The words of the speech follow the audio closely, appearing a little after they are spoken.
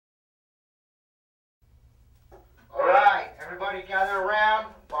Everybody gather around.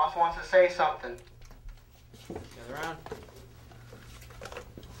 Boss wants to say something. Gather around.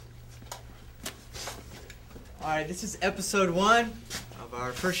 Alright, this is episode 1 of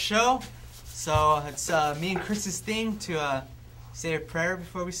our first show. So it's me and Chris's thing to say a prayer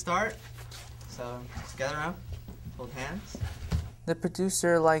before we start. So just gather around, hold hands. The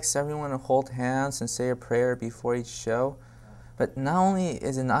producer likes everyone to hold hands and say a prayer before each show. But not only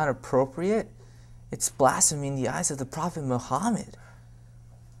is it not appropriate, it's blasphemy in the eyes of the Prophet Muhammad.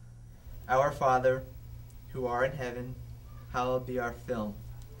 Our Father, who art in heaven, hallowed be our film.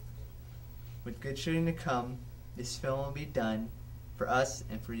 With good shooting to come, this film will be done for us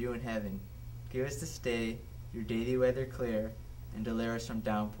and for you in heaven. Give us this day your daily weather clear, and deliver us from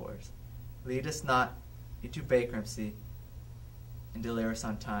downpours. Lead us not into bankruptcy, and deliver us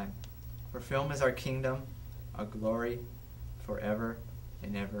on time. For film is our kingdom, our glory, forever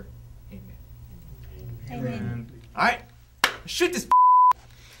and ever. Amen. Amen. Alright, shoot this.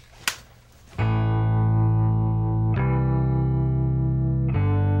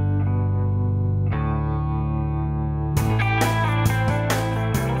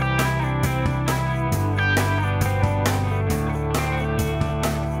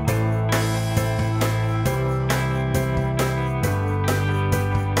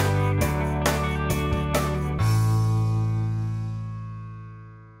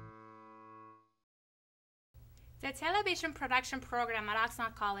 The television production program at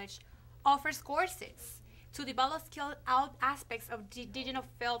Oxnard College offers courses to develop skilled aspects of digital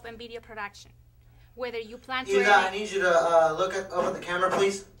film and video production. Whether you plan to... I need you to look up at the camera,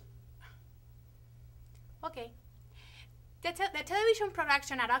 please. Okay. The television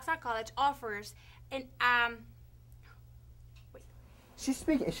production at Oxnard College offers an... Wait.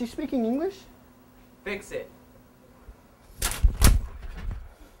 Is she speaking English? Fix it.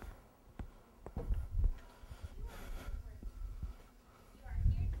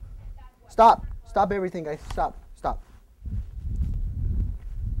 Stop. Stop everything, guys. Stop. Stop.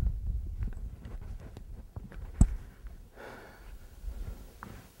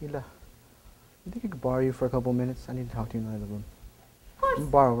 Hila, you think I could borrow you for a couple minutes? I need to talk to you in the other room. Of course.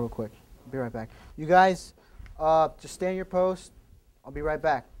 Borrow real quick. Be right back. You guys, just stay in your post. I'll be right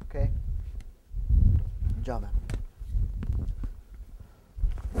back, okay? Good job, man.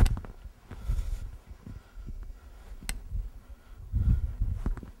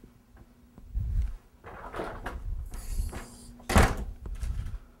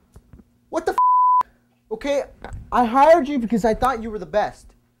 What the f? Okay, I hired you because I thought you were the best.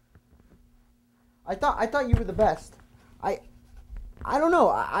 I thought you were the best. I don't know.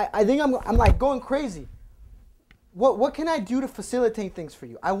 I think I'm like going crazy. What can I do to facilitate things for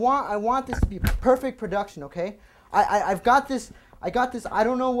you? I want this to be perfect production, okay? I've got this. I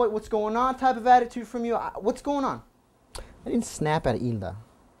don't know what's going on type of attitude from you. What's going on? I didn't snap at Hilda.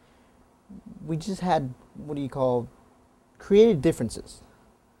 We just had, what do you call, creative differences.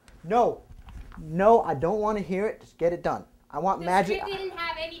 No, I don't want to hear it. Just get it done. I want magic. The script didn't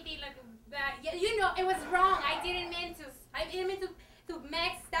have anything like that. You know, it was wrong. I didn't mean to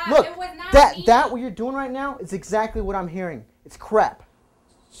mix stuff. Look, it was not that what you're doing right now is exactly what I'm hearing. It's crap.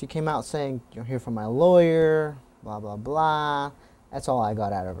 She came out saying, "You'll hear from my lawyer," blah blah blah. That's all I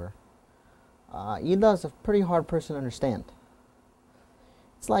got out of her. Hilda's a pretty hard person to understand.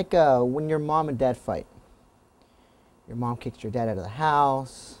 It's like when your mom and dad fight. Your mom kicks your dad out of the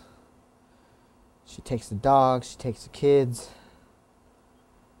house. She takes the dogs, she takes the kids.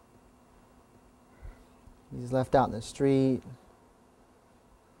 He's left out in the street.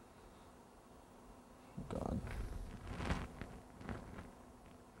 God.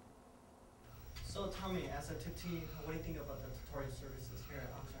 So tell me, as a tutti, what do you think about the tutorial services here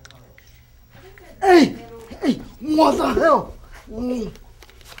at Oxnard College? Hey, what the hell?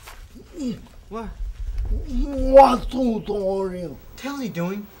 What? What tutorial? What the hell is he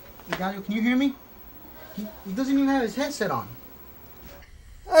doing? Hey, Daniel, can you hear me? He doesn't even have his headset on.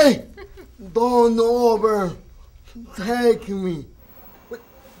 Hey, don't over take me.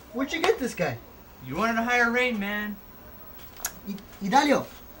 Where'd you get this guy? You wanted a higher rate, man. Idalio.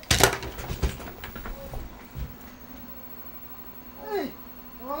 Hey,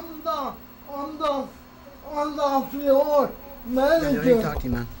 I'm the floor manager. I need to talk to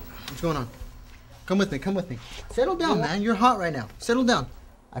you, man. What's going on? Come with me. Settle down, man. You're hot right now. Settle down.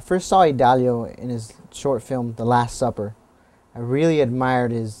 I first saw Idalio in his short film, The Last Supper. I really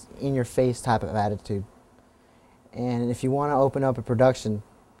admired his in-your-face type of attitude. And if you want to open up a production,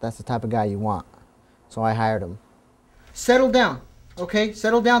 that's the type of guy you want. So I hired him. Settle down, okay?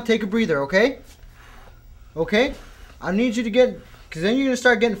 Settle down, take a breather, okay? Okay? I need you to get, because then you're going to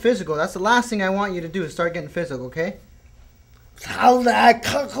start getting physical. That's the last thing I want you to do is start getting physical, okay? How's that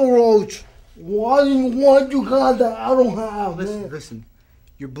cockroach? What you got that I don't have, man? Listen.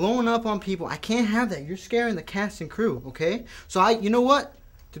 You're blowing up on people. I can't have that. You're scaring the cast and crew, okay? So you know what?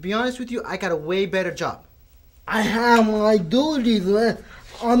 To be honest with you, I got a way better job. I have my duties, man.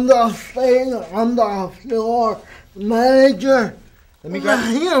 I'm the floor manager. Let me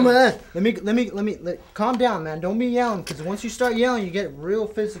grab here, man. Let me calm down, man. Don't be yelling, because once you start yelling, you get real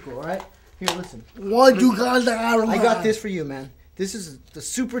physical, all right? Here, listen. What you got that I don't have? I got this for you, man. This is the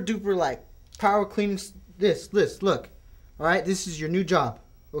super duper like power cleaning. This, look. All right, this is your new job,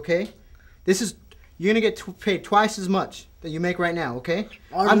 okay? You're gonna get paid twice as much that you make right now, okay?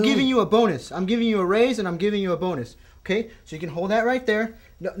 I'm giving you a bonus. I'm giving you a raise, and I'm giving you a bonus, okay? So you can hold that right there.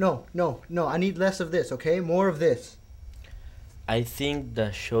 No. I need less of this, okay? More of this. I think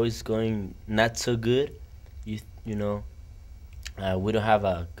the show is going not so good. You know, we don't have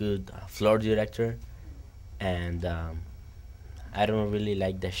a good floor director, and I don't really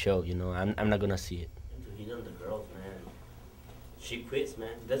like the show. You know, I'm not gonna see it. He's on the girls, man. She quits,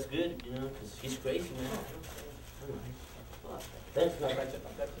 man. That's good, you know, because he's crazy, man. Thanks, man.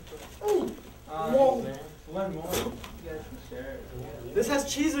 Whoa. Man. One more. You guys can share it. This has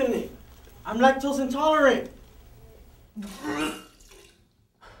cheese in it. I'm lactose intolerant.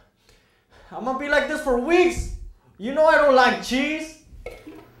 I'm gonna be like this for weeks. You know I don't like cheese. We're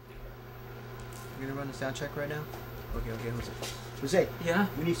gonna run a sound check right now? Okay, Jose. Yeah?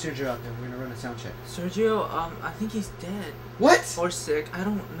 We need Sergio out there. We're gonna run a sound check. Sergio, I think he's dead. What? Or sick. I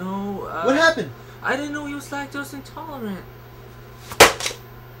don't know. What happened? I didn't know he was lactose intolerant.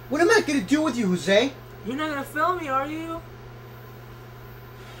 What am I gonna do with you, Jose? You're not gonna film me, are you?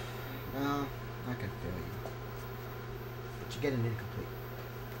 No, I can feel you. But you're getting incomplete.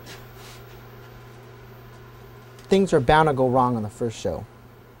 Things are bound to go wrong on the first show.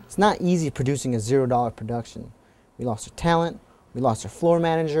 It's not easy producing a $0 production. We lost our talent, we lost our floor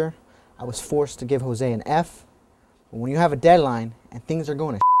manager. I was forced to give Jose an F. But when you have a deadline and things are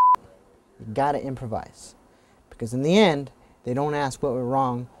going to you gotta improvise. Because in the end, they don't ask what went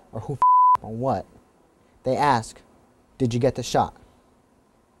wrong or who on what. They ask, did you get the shot?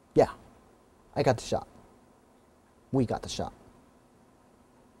 Yeah, I got the shot. We got the shot.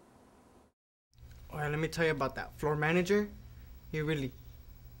 Alright, let me tell you about that floor manager. He really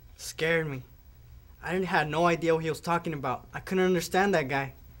scared me. I had no idea what he was talking about. I couldn't understand that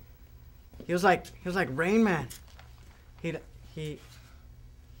guy. He was like Rain Man. He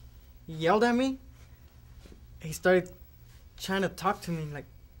yelled at me. He started trying to talk to me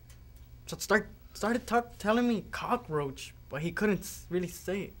started telling me cockroach, but he couldn't really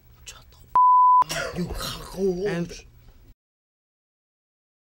say it. Shut the you cockroach. And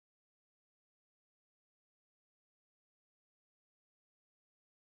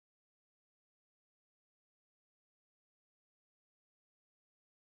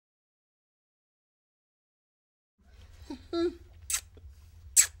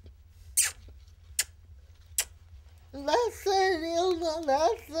That's it, Ilsa,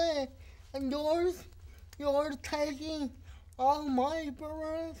 that's it. And you're taking all my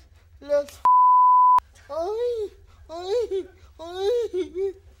parents. Let's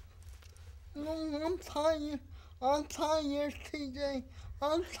No, I'm tired, TJ.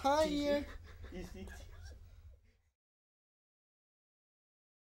 I'm tired. ECTV.